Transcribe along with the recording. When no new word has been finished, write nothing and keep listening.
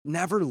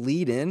never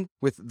lead in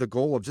with the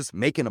goal of just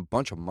making a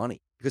bunch of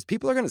money, because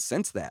people are going to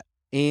sense that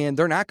and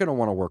they're not going to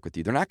want to work with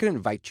you. They're not going to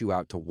invite you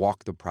out to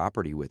walk the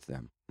property with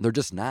them. They're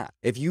just not.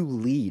 If you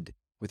lead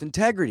with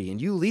integrity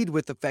and you lead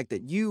with the fact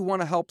that you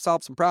want to help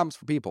solve some problems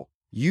for people,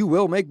 you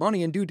will make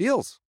money and do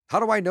deals.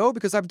 How do I know?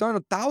 Because I've done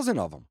 1,000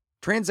 of them.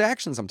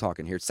 Transactions I'm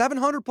talking here,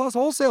 700 plus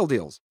wholesale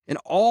deals. And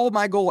all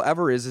my goal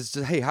ever is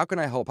to, hey, how can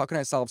I help? How can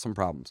I solve some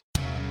problems?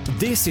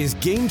 This is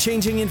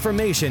game-changing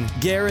information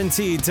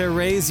guaranteed to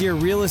raise your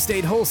real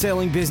estate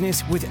wholesaling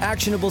business with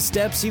actionable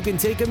steps you can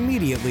take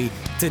immediately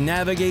to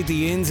navigate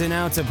the ins and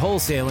outs of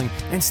wholesaling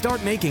and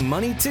start making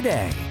money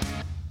today.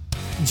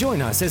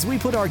 Join us as we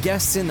put our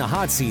guests in the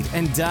hot seat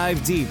and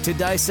dive deep to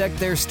dissect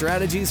their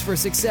strategies for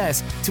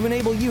success to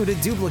enable you to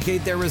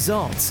duplicate their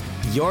results.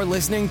 You're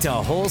listening to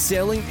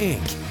Wholesaling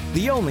Inc.,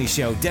 the only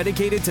show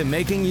dedicated to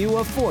making you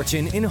a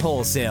fortune in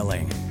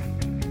wholesaling.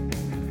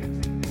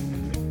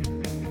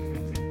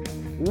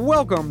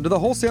 Welcome to the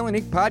Wholesaling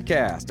Inc.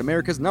 podcast,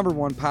 America's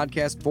 #1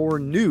 podcast for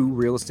new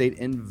real estate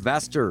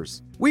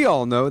investors. We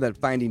all know that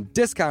finding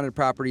discounted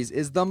properties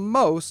is the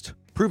most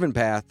proven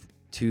path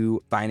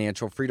to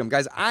financial freedom.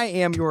 Guys, I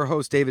am your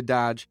host, David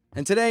Dodge,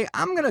 and today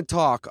I'm going to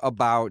talk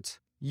about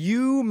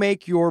you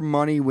make your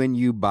money when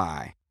you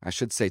buy. I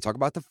should say, talk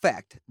about the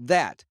fact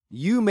that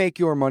you make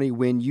your money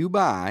when you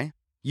buy,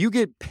 you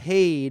get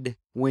paid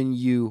when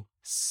you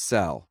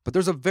sell. But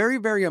there's a very,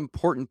 very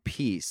important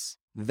piece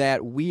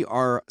that we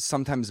are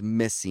sometimes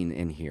missing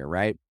in here,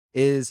 right?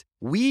 Is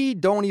we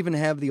don't even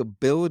have the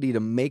ability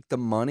to make the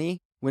money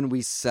when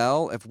we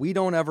sell if we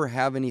don't ever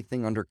have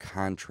anything under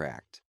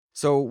contract.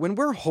 So when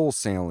we're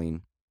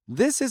wholesaling,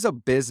 this is a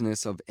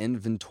business of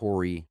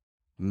inventory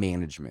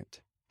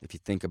management. If you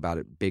think about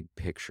it, big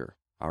picture,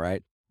 all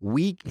right?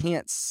 We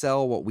can't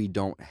sell what we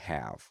don't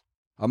have.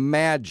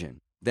 Imagine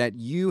that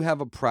you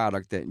have a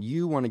product that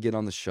you want to get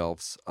on the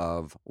shelves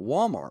of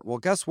Walmart. Well,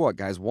 guess what,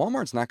 guys?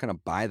 Walmart's not going to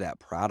buy that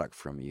product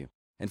from you.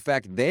 In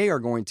fact, they are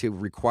going to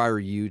require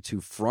you to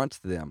front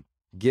them,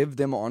 give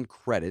them on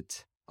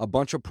credit a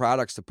bunch of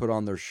products to put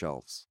on their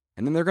shelves.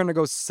 And then they're going to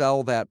go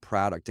sell that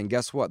product. And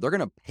guess what? They're going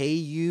to pay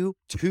you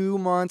 2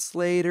 months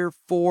later,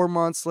 4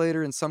 months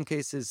later, in some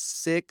cases,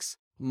 6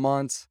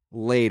 months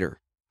later.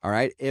 All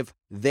right? If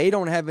they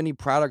don't have any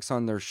products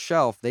on their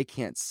shelf, they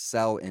can't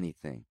sell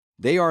anything.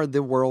 They are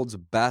the world's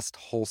best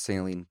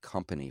wholesaling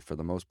company for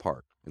the most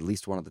part, at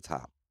least one of the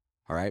top.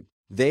 All right?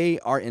 They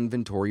are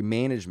inventory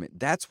management.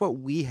 That's what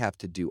we have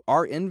to do.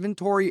 Our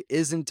inventory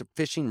isn't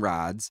fishing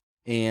rods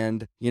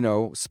and,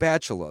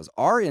 spatulas.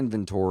 Our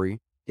inventory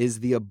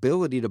is the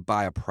ability to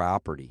buy a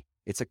property.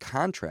 It's a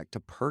contract to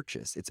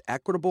purchase. It's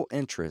equitable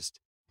interest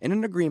in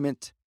an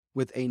agreement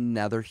with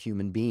another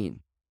human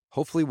being.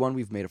 Hopefully one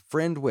we've made a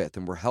friend with,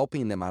 and we're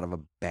helping them out of a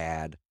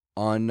bad,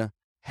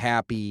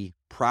 unhappy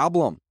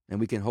problem. And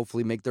we can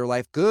hopefully make their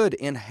life good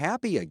and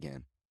happy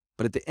again.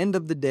 But at the end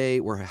of the day,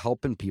 we're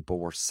helping people.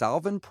 We're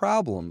solving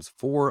problems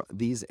for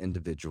these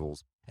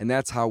individuals. And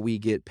that's how we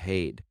get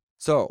paid.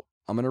 So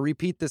I'm going to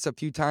repeat this a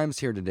few times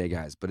here today,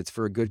 guys, but it's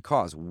for a good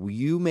cause.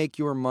 You make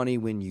your money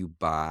when you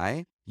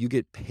buy. You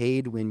get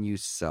paid when you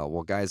sell.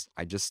 Well, guys,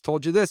 I just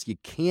told you this. You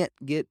can't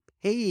get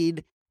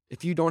paid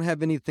if you don't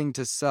have anything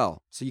to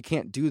sell. So you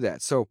can't do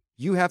that. So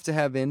you have to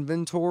have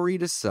inventory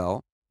to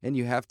sell, and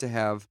you have to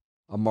have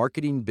a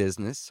marketing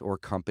business or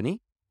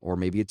company, or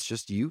maybe it's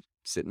just you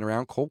sitting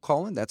around cold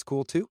calling. That's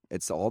cool too.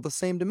 It's all the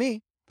same to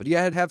me. But you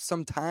had to have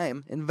some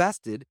time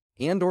invested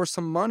and or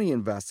some money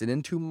invested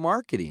into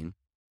marketing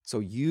so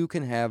you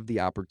can have the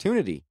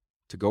opportunity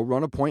to go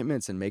run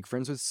appointments and make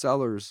friends with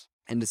sellers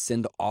and to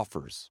send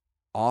offers.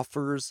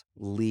 Offers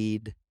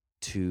lead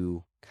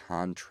to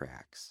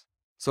contracts.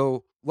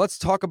 So let's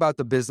talk about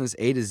the business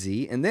A to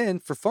Z. And then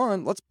for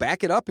fun, let's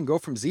back it up and go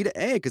from Z to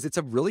A, because it's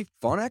a really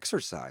fun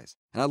exercise.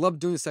 And I love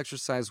doing this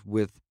exercise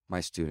with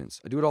my students.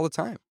 I do it all the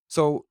time.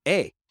 So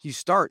A, you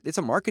start, it's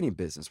a marketing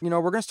business. We're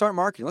going to start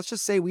marketing. Let's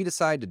just say we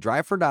decide to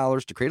drive for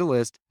dollars, to create a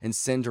list and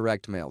send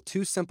direct mail.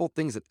 2 simple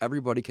things that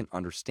everybody can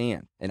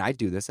understand. And I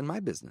do this in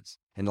my business.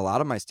 And a lot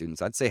of my students,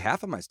 I'd say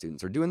half of my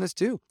students are doing this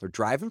too. They're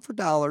driving for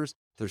dollars.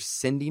 They're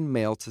sending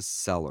mail to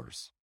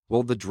sellers.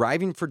 Well, the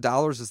driving for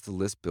dollars is the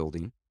list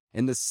building.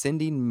 And the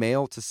sending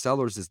mail to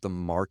sellers is the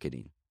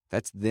marketing.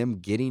 That's them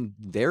getting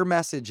their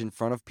message in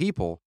front of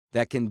people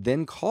that can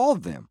then call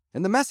them.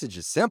 And the message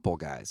is simple,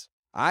 guys.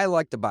 I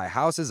like to buy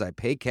houses, I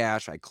pay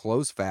cash, I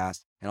close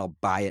fast, and I'll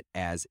buy it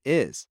as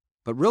is.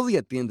 But really,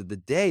 at the end of the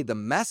day, the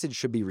message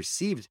should be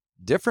received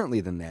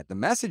differently than that. The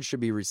message should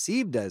be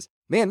received as,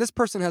 man, this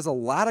person has a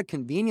lot of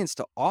convenience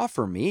to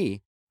offer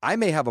me. I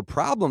may have a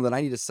problem that I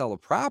need to sell a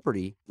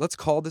property. Let's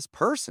call this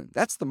person.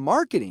 That's the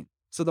marketing.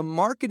 So the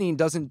marketing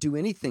doesn't do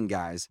anything,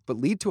 guys, but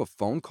lead to a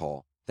phone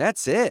call.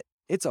 That's it.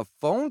 It's a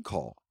phone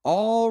call.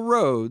 All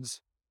roads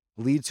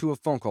lead to a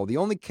phone call. The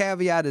only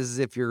caveat is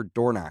if you're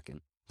door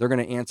knocking. They're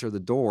going to answer the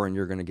door and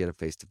you're going to get a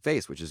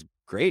face-to-face, which is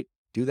great.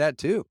 Do that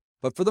too.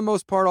 But for the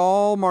most part,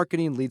 all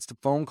marketing leads to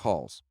phone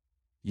calls.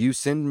 You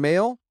send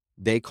mail,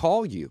 they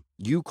call you.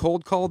 You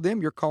cold call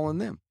them, you're calling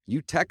them.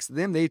 You text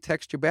them, they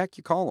text you back,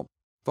 you call them.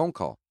 Phone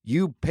call.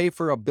 You pay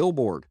for a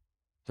billboard,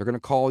 they're going to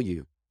call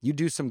you. You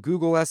do some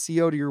Google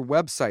SEO to your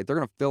website, they're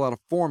going to fill out a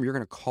form, you're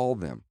going to call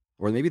them.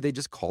 Or maybe they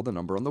just call the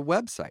number on the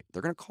website.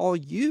 They're going to call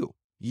you.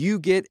 You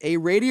get a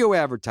radio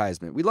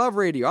advertisement. We love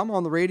radio. I'm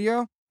on the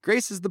radio.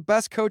 Grace is the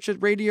best coach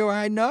at radio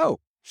I know.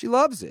 She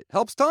loves it.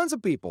 Helps tons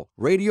of people.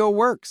 Radio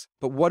works.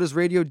 But what does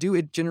radio do?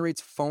 It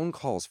generates phone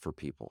calls for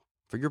people,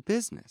 for your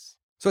business.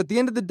 So at the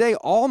end of the day,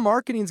 all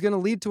marketing is going to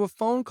lead to a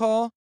phone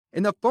call.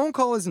 And the phone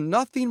call is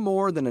nothing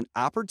more than an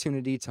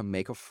opportunity to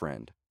make a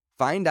friend.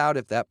 Find out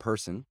if that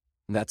person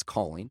that's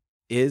calling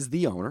is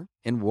the owner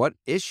and what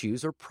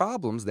issues or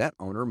problems that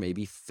owner may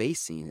be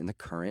facing in the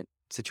current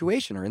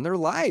situation or in their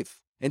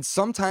life. And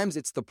sometimes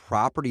it's the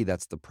property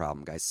that's the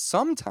problem, guys.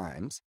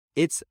 Sometimes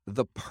it's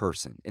the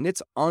person. And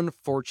it's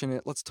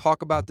unfortunate. Let's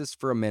talk about this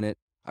for a minute.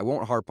 I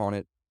won't harp on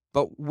it.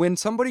 But when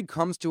somebody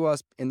comes to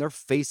us and they're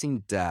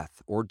facing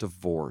death or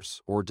divorce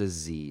or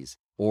disease,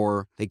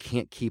 or they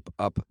can't keep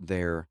up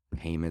their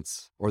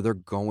payments, or they're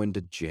going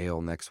to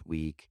jail next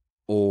week,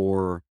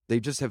 or they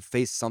just have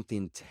faced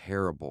something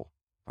terrible,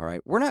 all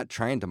right? We're not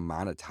trying to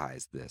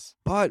monetize this,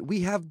 but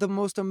we have the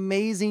most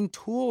amazing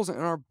tools in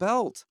our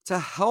belt to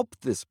help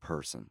this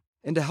person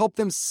and to help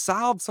them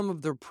solve some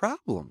of their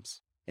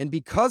problems. And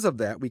because of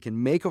that, we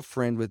can make a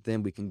friend with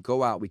them. We can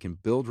go out, we can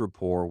build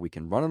rapport, we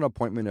can run an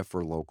appointment if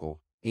we're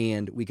local,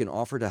 and we can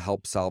offer to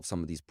help solve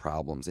some of these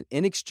problems. And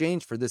in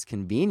exchange for this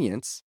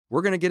convenience,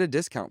 we're going to get a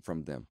discount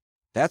from them.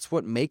 That's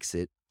what makes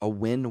it a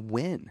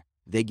win-win.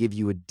 They give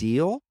you a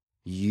deal,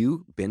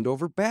 you bend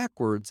over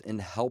backwards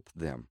and help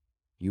them.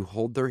 You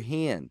hold their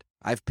hand.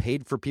 I've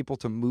paid for people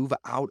to move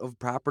out of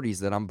properties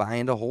that I'm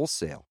buying to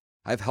wholesale.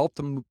 I've helped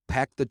them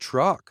pack the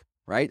truck,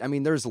 right? I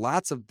mean, there's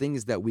lots of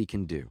things that we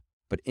can do.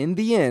 But in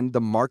the end,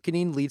 the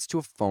marketing leads to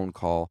a phone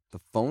call. The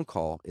phone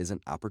call is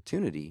an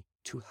opportunity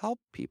to help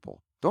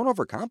people. Don't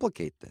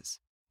overcomplicate this.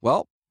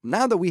 Well,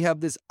 now that we have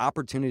this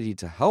opportunity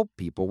to help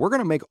people, we're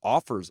going to make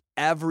offers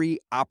every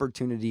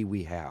opportunity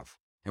we have.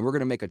 And we're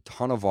going to make a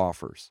ton of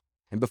offers.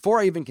 And before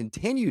I even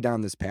continue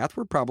down this path,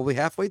 we're probably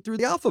halfway through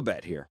the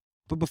alphabet here.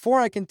 But before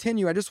I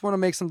continue, I just want to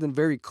make something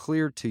very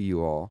clear to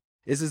you all,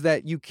 is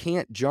that you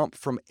can't jump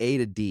from A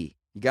to D.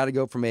 You got to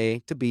go from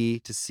A to B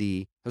to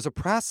C. There's a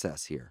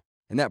process here.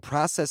 And that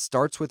process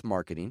starts with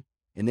marketing,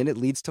 and then it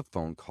leads to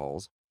phone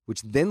calls,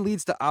 which then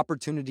leads to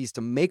opportunities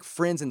to make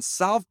friends and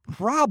solve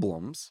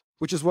problems,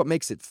 which is what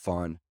makes it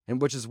fun,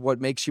 and which is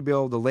what makes you be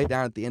able to lay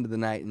down at the end of the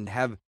night and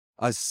have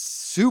a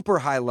super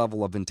high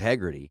level of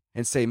integrity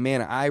and say,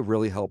 man, I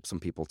really helped some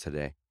people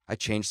today. I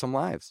changed some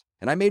lives,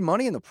 and I made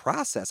money in the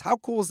process. How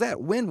cool is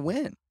that?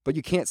 Win-win. But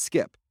you can't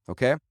skip,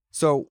 okay?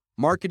 So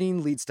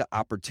marketing leads to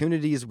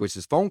opportunities, which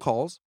is phone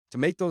calls, to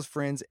make those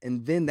friends,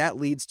 and then that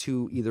leads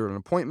to either an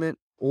appointment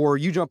or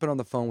you jumping on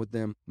the phone with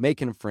them,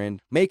 making a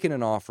friend, making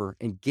an offer,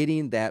 and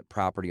getting that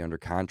property under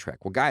contract.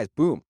 Well, guys,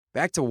 boom,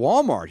 back to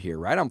Walmart here,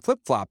 right? I'm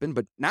flip-flopping,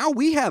 but now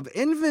we have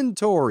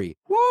inventory.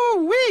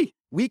 Woo-wee!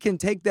 We can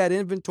take that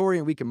inventory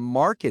and we can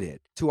market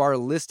it to our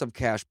list of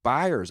cash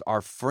buyers,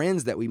 our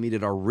friends that we meet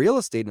at our real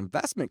estate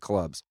investment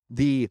clubs,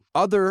 the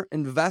other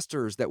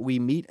investors that we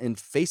meet in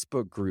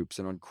Facebook groups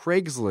and on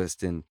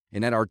Craigslist and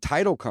at our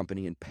title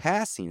company and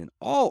passing and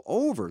all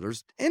over.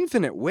 There's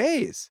infinite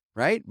ways,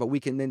 right? But we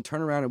can then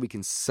turn around and we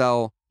can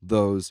sell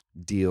those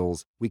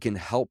deals. We can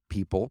help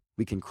people.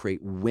 We can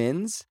create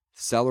wins.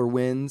 Seller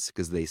wins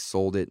because they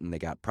sold it and they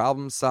got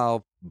problems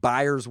solved.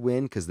 Buyers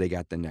win because they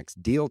got the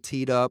next deal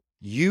teed up.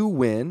 You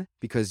win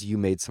because you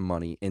made some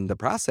money in the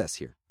process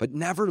here. But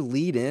never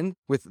lead in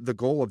with the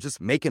goal of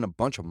just making a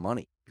bunch of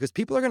money, because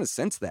people are going to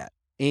sense that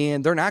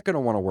and they're not going to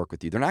want to work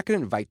with you. They're not going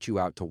to invite you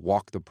out to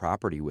walk the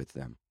property with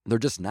them. They're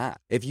just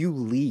not. If you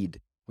lead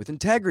with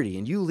integrity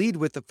and you lead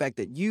with the fact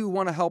that you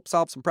want to help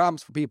solve some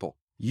problems for people,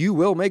 you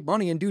will make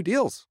money and do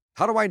deals.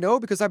 How do I know?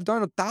 Because I've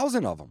done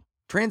 1,000 of them.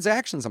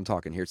 Transactions I'm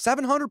talking here,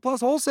 700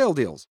 plus wholesale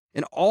deals.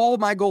 And all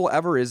my goal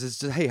ever is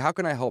just, hey, how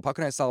can I help? How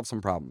can I solve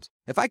some problems?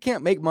 If I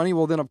can't make money,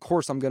 well, then of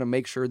course I'm going to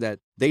make sure that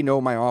they know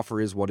my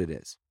offer is what it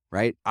is,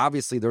 right?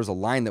 Obviously, there's a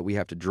line that we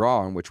have to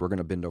draw in which we're going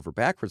to bend over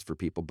backwards for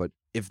people. But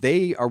if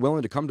they are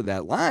willing to come to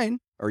that line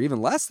or even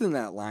less than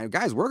that line,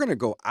 guys, we're going to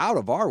go out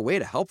of our way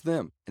to help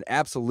them, and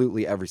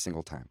absolutely every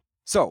single time.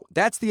 So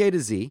that's the A to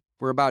Z.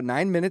 We're about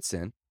 9 minutes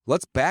in.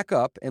 Let's back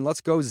up and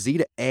let's go Z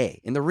to A.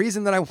 And the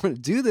reason that I want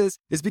to do this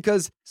is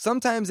because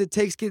sometimes it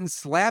takes getting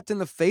slapped in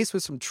the face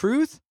with some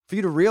truth for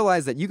you to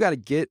realize that you got to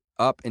get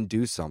up and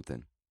do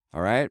something.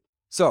 All right.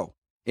 So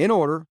in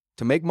order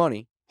to make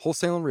money,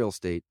 wholesale and real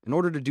estate, in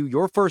order to do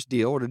your first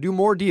deal or to do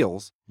more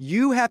deals,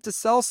 you have to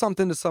sell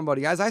something to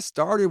somebody. Guys, I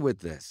started with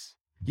this.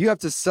 You have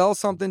to sell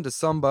something to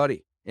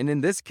somebody. And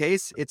in this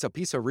case, it's a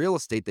piece of real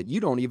estate that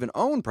you don't even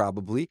own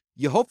probably.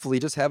 You hopefully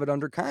just have it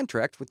under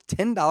contract with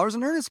 $10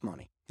 in earnest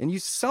money. And you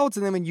sell it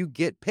to them and you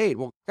get paid.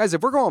 Well, guys,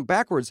 if we're going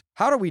backwards,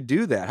 how do we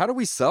do that? How do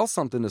we sell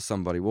something to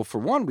somebody? Well, for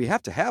one, we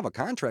have to have a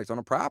contract on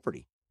a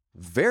property.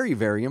 Very,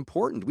 very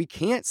important. We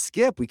can't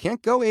skip. We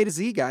can't go A to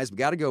Z, guys. We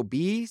got to go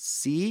B,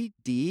 C,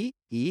 D,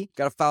 E.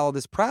 Got to follow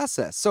this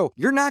process. So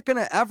you're not going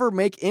to ever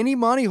make any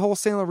money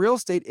wholesaling real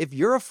estate if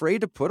you're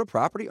afraid to put a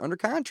property under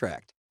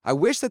contract. I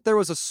wish that there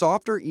was a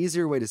softer,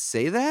 easier way to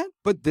say that,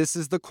 but this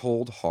is the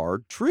cold,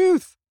 hard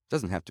truth. It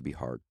doesn't have to be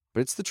hard,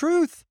 but it's the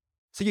truth.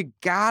 So you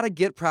gotta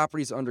get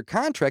properties under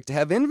contract to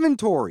have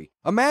inventory.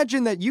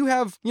 Imagine that you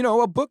have,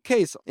 a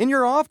bookcase in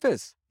your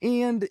office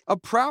and a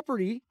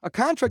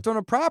contract on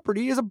a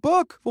property is a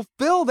book. Well,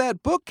 fill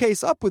that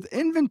bookcase up with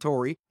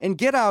inventory and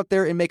get out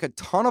there and make a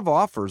ton of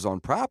offers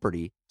on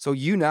property so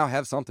you now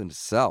have something to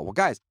sell. Well,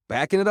 guys,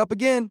 backing it up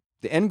again,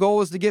 the end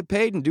goal is to get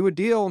paid and do a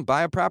deal and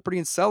buy a property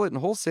and sell it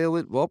and wholesale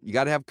it. Well, you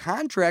got to have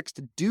contracts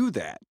to do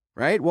that,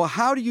 right? Well,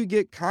 how do you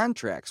get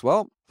contracts?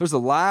 Well, there's a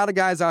lot of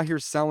guys out here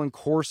selling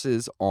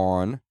courses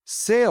on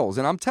sales.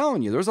 And I'm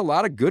telling you, there's a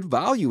lot of good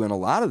value in a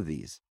lot of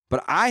these.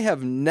 But I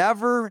have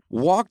never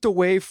walked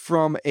away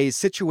from a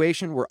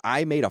situation where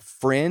I made a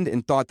friend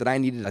and thought that I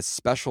needed a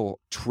special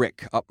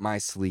trick up my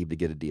sleeve to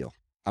get a deal.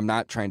 I'm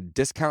not trying to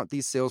discount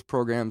these sales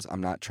programs.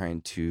 I'm not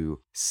trying to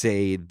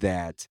say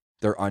that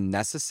they're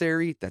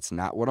unnecessary. That's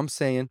not what I'm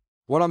saying.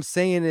 What I'm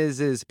saying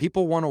is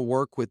people want to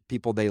work with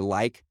people they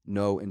like,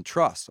 know, and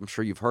trust. I'm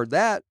sure you've heard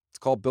that. It's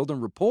called building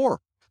rapport.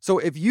 So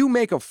if you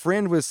make a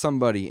friend with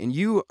somebody and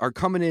you are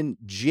coming in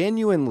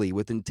genuinely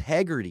with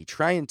integrity,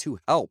 trying to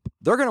help,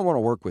 they're going to want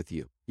to work with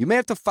you. You may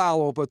have to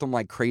follow up with them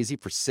like crazy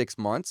for 6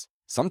 months,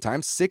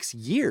 sometimes 6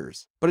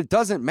 years, but it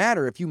doesn't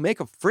matter. If you make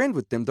a friend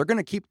with them, they're going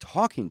to keep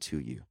talking to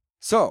you.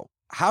 So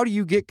how do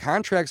you get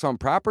contracts on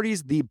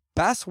properties? The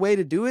best way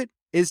to do it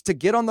is to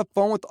get on the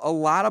phone with a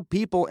lot of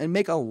people and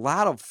make a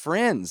lot of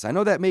friends. I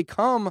know that may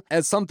come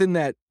as something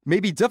that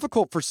may be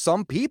difficult for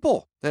some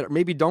people that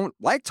maybe don't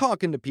like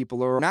talking to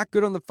people or are not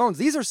good on the phones.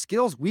 These are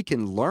skills we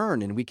can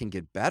learn and we can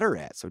get better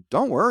at. So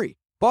don't worry,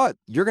 but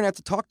you're going to have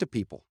to talk to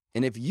people.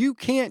 And if you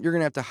can't, you're going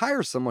to have to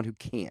hire someone who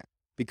can,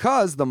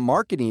 because the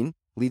marketing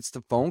leads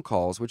to phone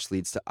calls, which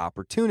leads to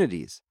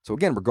opportunities. So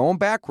again, we're going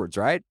backwards,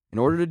 right? In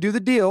order to do the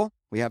deal,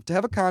 we have to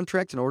have a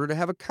contract. In order to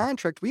have a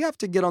contract, we have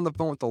to get on the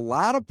phone with a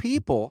lot of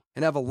people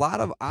and have a lot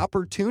of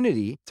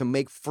opportunity to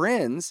make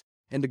friends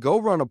and to go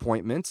run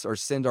appointments or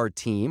send our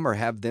team or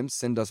have them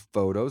send us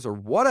photos or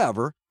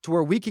whatever, to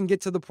where we can get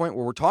to the point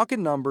where we're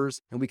talking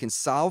numbers and we can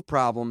solve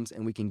problems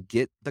and we can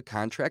get the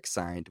contract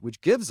signed,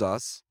 which gives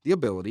us the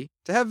ability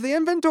to have the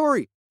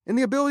inventory and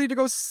the ability to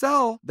go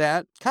sell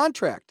that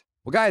contract.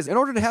 Well, guys, in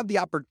order to have the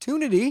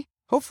opportunity,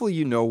 hopefully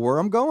you know where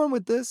I'm going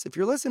with this. If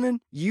you're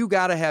listening, you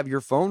got to have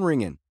your phone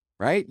ringing.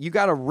 Right? You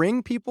got to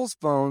ring people's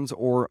phones,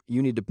 or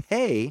you need to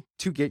pay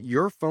to get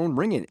your phone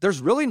ringing. There's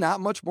really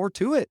not much more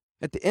to it.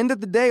 At the end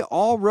of the day,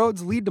 all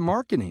roads lead to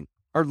marketing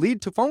or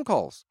lead to phone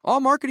calls. All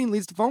marketing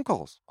leads to phone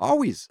calls.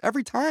 Always,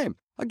 every time.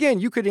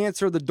 Again, you could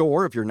answer the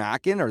door if you're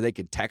knocking, or they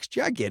could text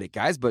you. I get it,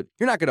 guys, but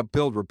you're not going to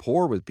build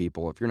rapport with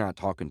people if you're not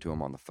talking to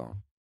them on the phone.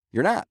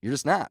 You're not. You're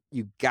just not.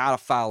 You got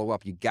to follow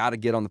up. You got to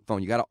get on the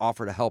phone. You got to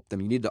offer to help them.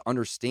 You need to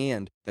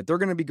understand that they're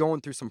going to be going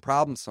through some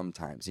problems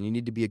sometimes, and you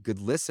need to be a good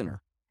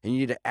listener. And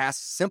you need to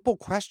ask simple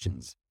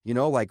questions,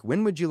 like,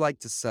 when would you like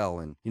to sell?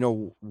 And,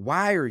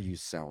 why are you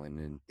selling?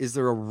 And is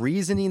there a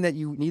reasoning that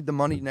you need the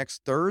money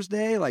next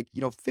Thursday?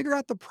 Figure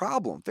out the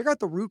problem, figure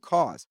out the root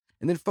cause,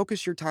 and then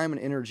focus your time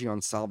and energy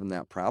on solving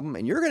that problem.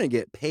 And you're going to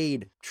get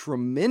paid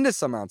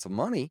tremendous amounts of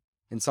money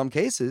in some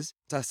cases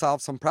to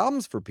solve some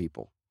problems for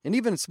people. And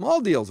even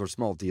small deals are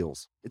small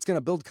deals. It's going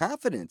to build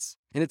confidence,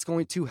 and it's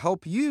going to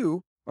help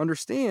you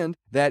understand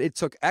that it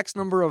took X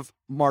number of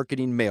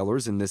marketing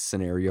mailers in this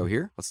scenario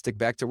here. Let's stick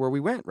back to where we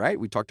went, right?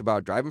 We talked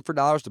about driving for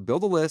dollars to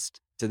build a list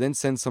to then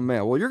send some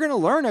mail. Well, you're going to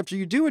learn after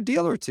you do a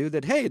deal or two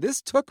that, hey,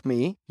 this took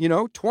me,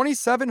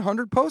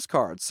 2,700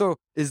 postcards. So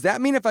does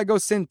that mean if I go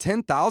send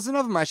 10,000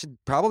 of them, I should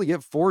probably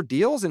get 4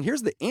 deals? And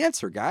here's the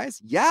answer,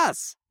 guys.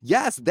 Yes,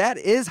 that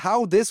is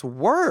how this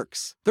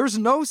works. There's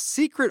no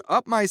secret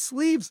up my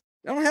sleeves.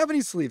 I don't have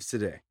any sleeves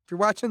today. If you're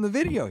watching the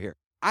video here,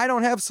 I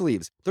don't have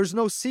sleeves. There's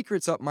no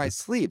secrets up my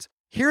sleeves.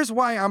 Here's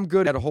why I'm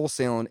good at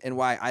wholesaling and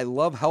why I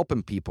love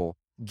helping people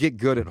get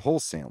good at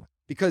wholesaling.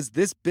 Because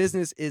this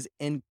business is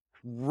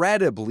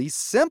incredibly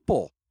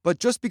simple. But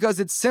just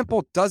because it's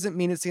simple doesn't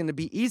mean it's going to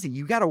be easy.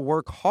 You got to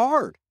work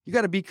hard. You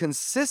got to be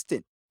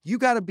consistent. You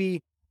got to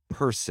be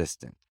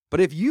persistent. But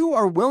if you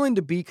are willing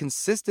to be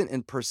consistent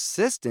and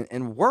persistent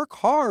and work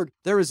hard,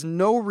 there is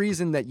no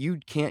reason that you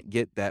can't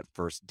get that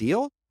first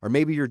deal. Or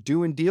maybe you're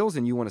doing deals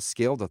and you want to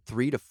scale to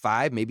 3 to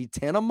 5, maybe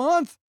 10 a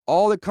month.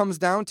 All it comes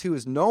down to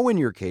is knowing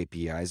your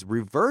KPIs,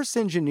 reverse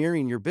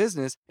engineering your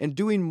business, and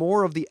doing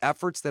more of the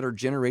efforts that are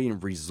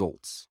generating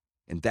results.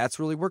 And that's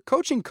really where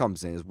coaching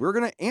comes in, is we're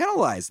going to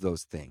analyze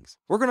those things.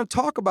 We're going to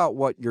talk about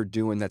what you're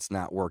doing that's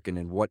not working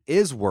and what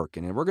is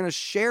working. And we're going to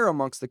share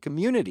amongst the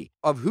community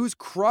of who's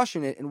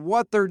crushing it and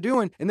what they're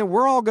doing. And then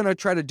we're all going to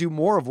try to do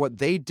more of what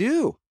they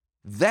do.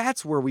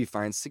 That's where we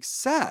find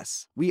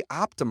success. We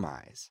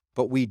optimize,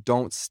 but we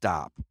don't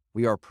stop.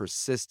 We are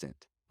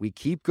persistent. We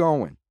keep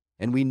going.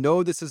 And we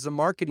know this is a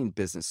marketing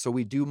business, so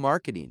we do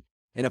marketing.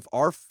 And if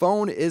our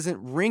phone isn't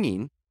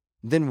ringing,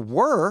 then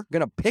we're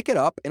going to pick it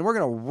up and we're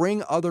going to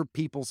ring other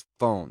people's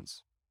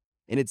phones.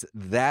 And it's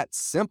that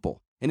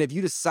simple. And if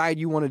you decide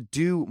you want to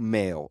do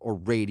mail or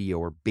radio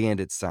or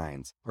bandit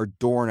signs or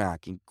door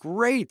knocking,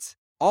 great.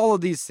 All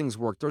of these things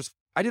work. There's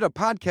I did a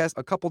podcast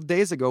a couple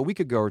days ago, a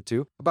week ago or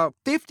two, about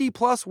 50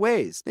 plus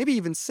ways, maybe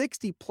even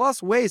 60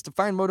 plus ways to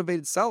find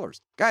motivated sellers.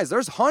 Guys,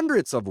 there's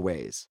hundreds of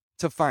ways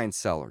to find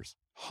sellers.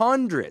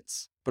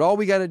 Hundreds. But all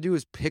we got to do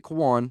is pick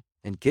one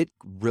and get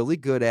really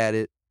good at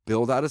it,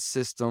 build out a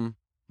system,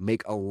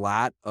 make a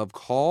lot of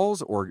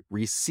calls or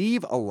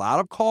receive a lot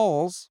of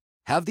calls,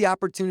 have the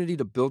opportunity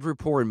to build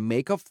rapport and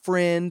make a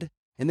friend,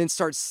 and then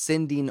start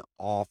sending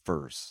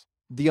offers.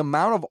 The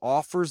amount of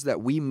offers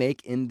that we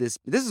make in this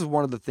is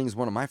one of the things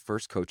one of my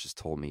first coaches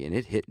told me, and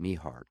it hit me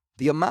hard.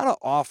 The amount of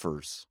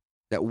offers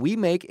that we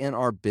make in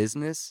our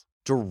business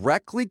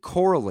directly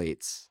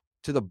correlates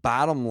to the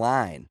bottom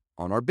line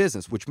on our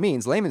business, which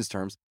means, layman's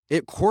terms,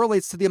 it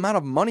correlates to the amount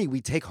of money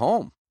we take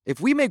home. If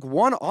we make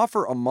one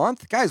offer a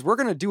month, guys, we're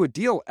going to do a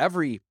deal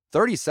every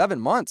 37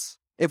 months.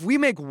 If we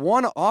make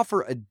one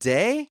offer a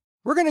day,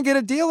 we're going to get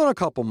a deal in a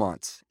couple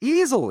months,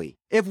 easily.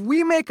 If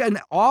we make an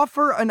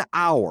offer an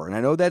hour, and I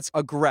know that's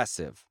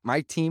aggressive. My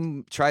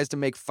team tries to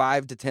make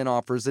 5 to 10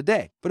 offers a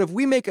day. But if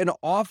we make an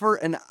offer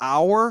an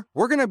hour,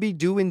 we're going to be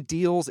doing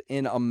deals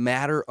in a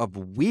matter of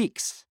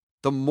weeks.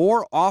 The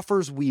more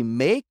offers we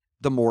make,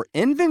 the more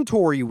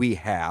inventory we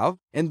have,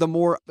 and the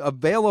more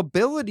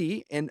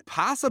availability and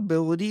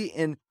possibility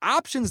and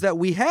options that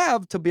we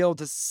have to be able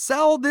to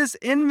sell this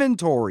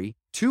inventory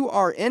to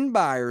our end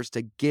buyers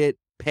to get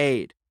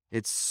paid.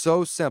 It's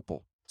so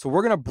simple. So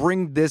we're going to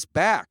bring this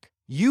back.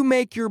 You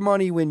make your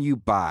money when you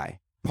buy.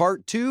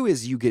 Part 2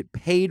 is you get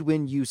paid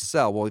when you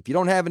sell. Well, if you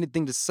don't have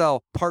anything to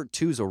sell, part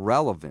 2 is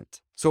irrelevant.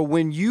 So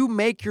when you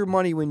make your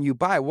money when you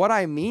buy, what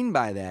I mean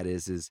by that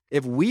is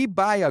if we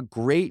buy a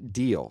great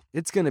deal,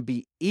 it's going to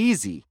be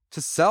easy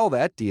to sell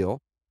that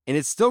deal, and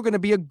it's still going to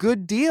be a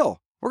good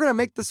deal. We're going to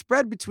make the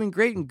spread between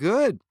great and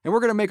good, and we're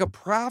going to make a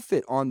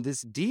profit on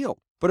this deal.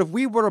 But if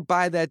we were to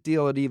buy that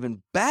deal at an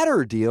even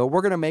better deal,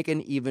 we're going to make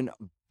an even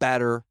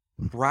better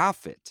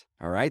profit.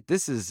 All right.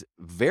 This is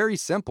very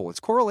simple. It's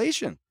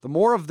correlation. The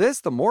more of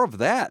this, the more of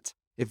that.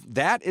 If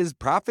that is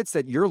profits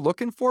that you're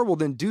looking for, well,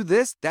 then do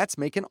this. That's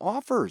making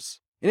offers.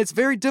 And it's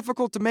very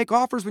difficult to make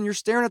offers when you're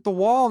staring at the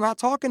wall, not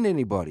talking to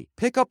anybody.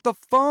 Pick up the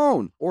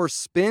phone or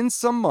spend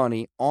some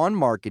money on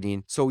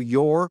marketing so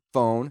your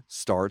phone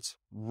starts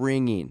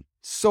ringing.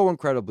 So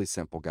incredibly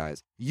simple,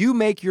 guys. You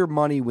make your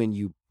money when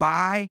you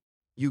buy,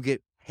 you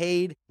get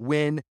paid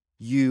when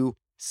you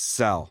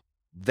sell.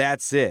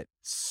 That's it.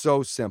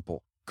 So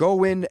simple.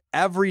 Go in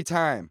every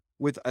time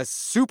with a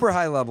super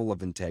high level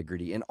of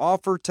integrity and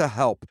offer to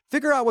help.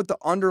 Figure out what the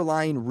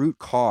underlying root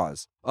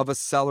cause of a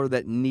seller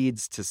that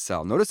needs to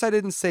sell. Notice I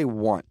didn't say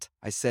want.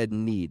 I said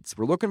needs.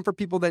 We're looking for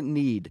people that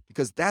need,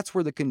 because that's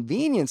where the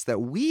convenience that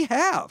we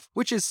have,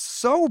 which is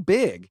so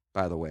big,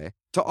 by the way,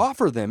 to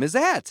offer them is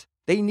at.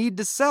 They need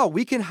to sell.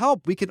 We can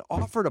help. We can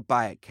offer to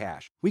buy it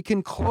cash. We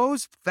can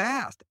close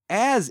fast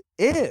as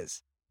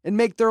is and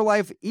make their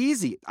life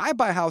easy. I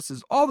buy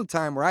houses all the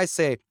time where I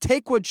say,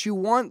 take what you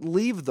want,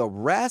 leave the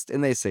rest.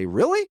 And they say,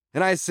 really?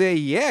 And I say,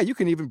 yeah, you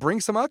can even bring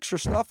some extra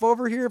stuff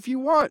over here if you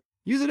want.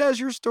 Use it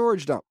as your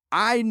storage dump.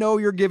 I know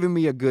you're giving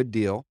me a good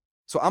deal,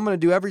 so I'm going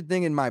to do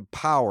everything in my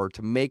power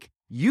to make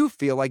you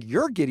feel like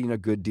you're getting a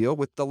good deal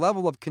with the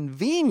level of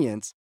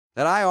convenience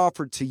that I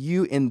offered to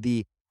you in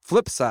the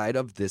flip side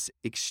of this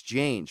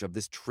exchange, of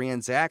this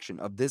transaction,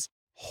 of this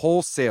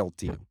wholesale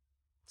deal.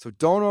 So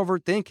don't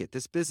overthink it.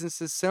 This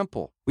business is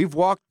simple. We've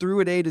walked through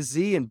it A to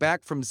Z and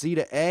back from Z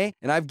to A,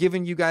 and I've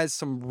given you guys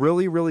some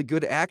really, really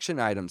good action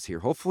items here.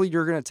 Hopefully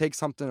you're going to take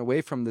something away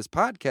from this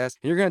podcast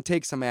and you're going to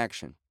take some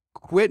action.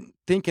 Quit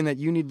thinking that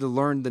you need to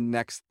learn the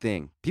next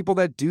thing. People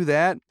that do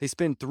that, they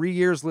spend 3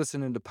 years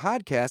listening to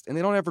podcasts and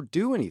they don't ever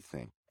do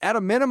anything. At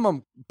a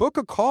minimum, book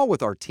a call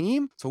with our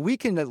team so we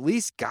can at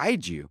least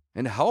guide you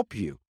and help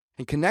you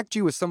and connect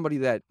you with somebody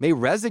that may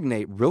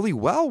resonate really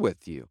well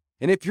with you.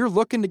 And if you're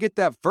looking to get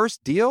that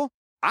first deal,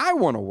 I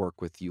want to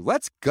work with you.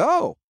 Let's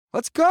go.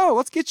 Let's go.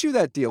 Let's get you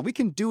that deal. We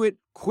can do it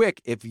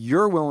quick if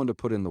you're willing to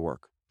put in the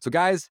work. So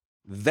guys,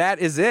 that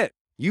is it.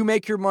 You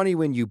make your money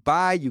when you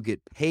buy, you get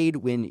paid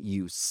when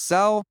you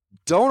sell.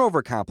 Don't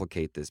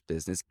overcomplicate this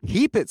business.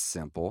 Keep it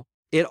simple.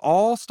 It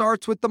all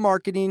starts with the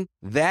marketing.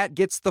 That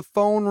gets the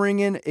phone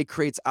ringing. It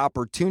creates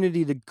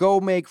opportunity to go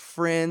make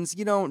friends.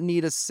 You don't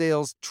need a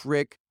sales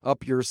trick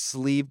up your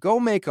sleeve. Go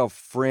make a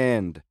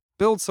friend.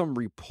 Build some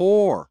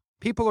rapport.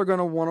 People are going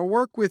to want to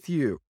work with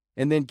you.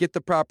 And then get the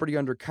property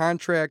under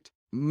contract.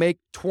 Make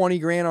 20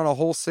 grand on a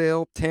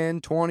wholesale, 10,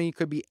 20,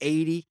 could be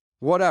 80,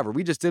 whatever.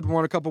 We just did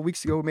one a couple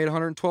weeks ago. We made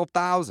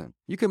 112,000.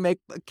 You can make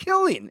a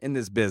killing in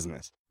this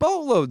business.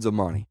 Boatloads of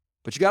money.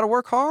 But you got to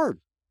work hard.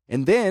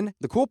 And then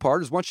the cool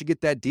part is once you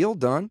get that deal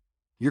done,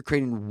 you're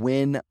creating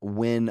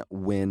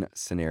win-win-win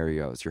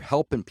scenarios. You're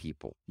helping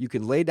people. You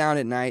can lay down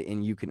at night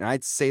and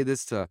I'd say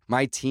this to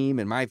my team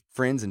and my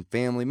friends and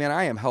family, man,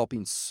 I am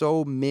helping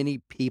so many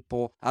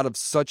people out of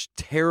such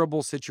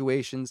terrible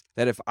situations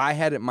that if I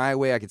had it my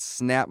way, I could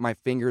snap my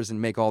fingers and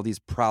make all these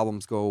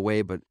problems go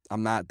away. But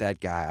I'm not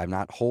that guy. I'm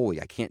not holy.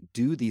 I can't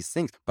do these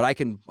things, but I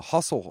can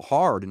hustle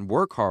hard and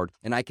work hard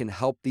and I can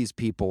help these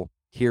people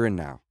here and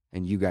now.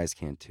 And you guys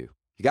can too.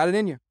 You got it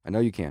in you. I know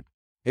you can.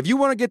 If you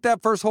want to get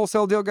that first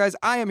wholesale deal, guys,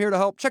 I am here to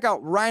help. Check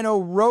out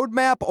Rhino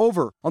Roadmap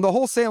over on the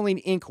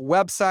Wholesaling Inc.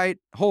 website,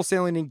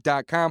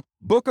 wholesalinginc.com.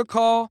 Book a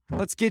call.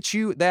 Let's get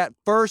you that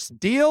first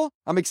deal.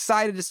 I'm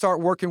excited to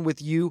start working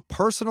with you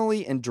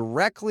personally and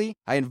directly.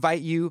 I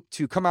invite you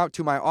to come out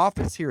to my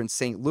office here in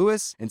St.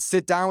 Louis and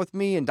sit down with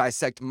me and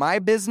dissect my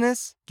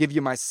business, give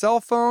you my cell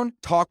phone,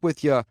 talk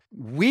with you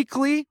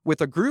weekly with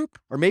a group,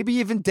 or maybe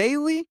even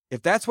daily,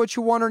 if that's what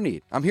you want or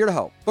need. I'm here to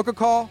help. Book a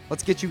call.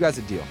 Let's get you guys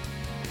a deal.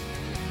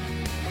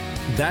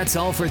 That's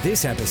all for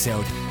this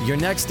episode. Your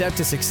next step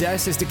to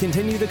success is to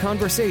continue the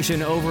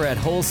conversation over at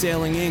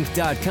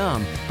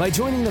wholesalinginc.com by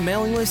joining the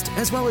mailing list,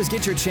 as well as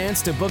get your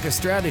chance to book a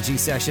strategy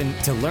session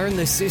to learn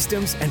the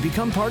systems and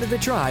become part of the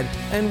tribe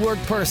and work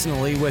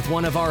personally with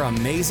one of our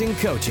amazing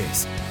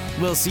coaches.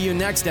 We'll see you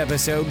next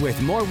episode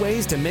with more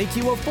ways to make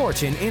you a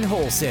fortune in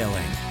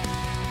wholesaling.